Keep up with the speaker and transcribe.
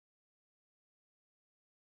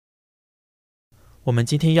我们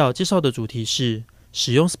今天要介绍的主题是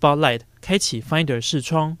使用 Spotlight 开启 Finder 视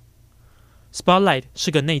窗。Spotlight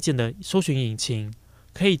是个内建的搜寻引擎，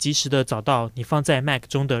可以及时的找到你放在 Mac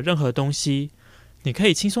中的任何东西。你可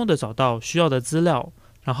以轻松的找到需要的资料，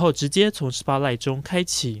然后直接从 Spotlight 中开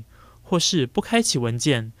启，或是不开启文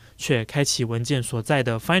件，却开启文件所在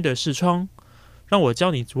的 Finder 视窗。让我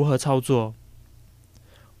教你如何操作。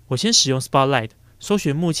我先使用 Spotlight 搜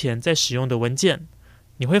寻目前在使用的文件，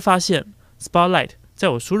你会发现 Spotlight 在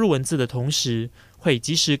我输入文字的同时，会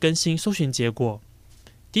及时更新搜寻结果。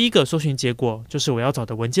第一个搜寻结果就是我要找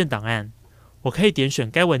的文件档案，我可以点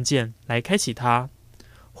选该文件来开启它，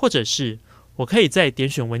或者是我可以在点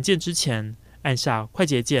选文件之前按下快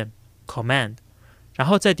捷键Command， 然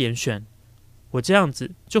后再点选，我这样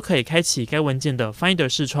子就可以开启该文件的 Finder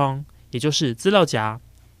视窗，也就是资料夹，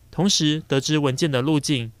同时得知文件的路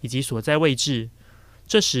径以及所在位置。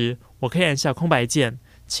这时我可以按下空白键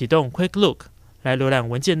启动 Quick Look 来浏览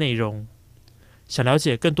文件内容。想了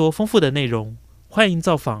解更多丰富的内容，欢迎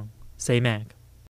造访 Say Mac。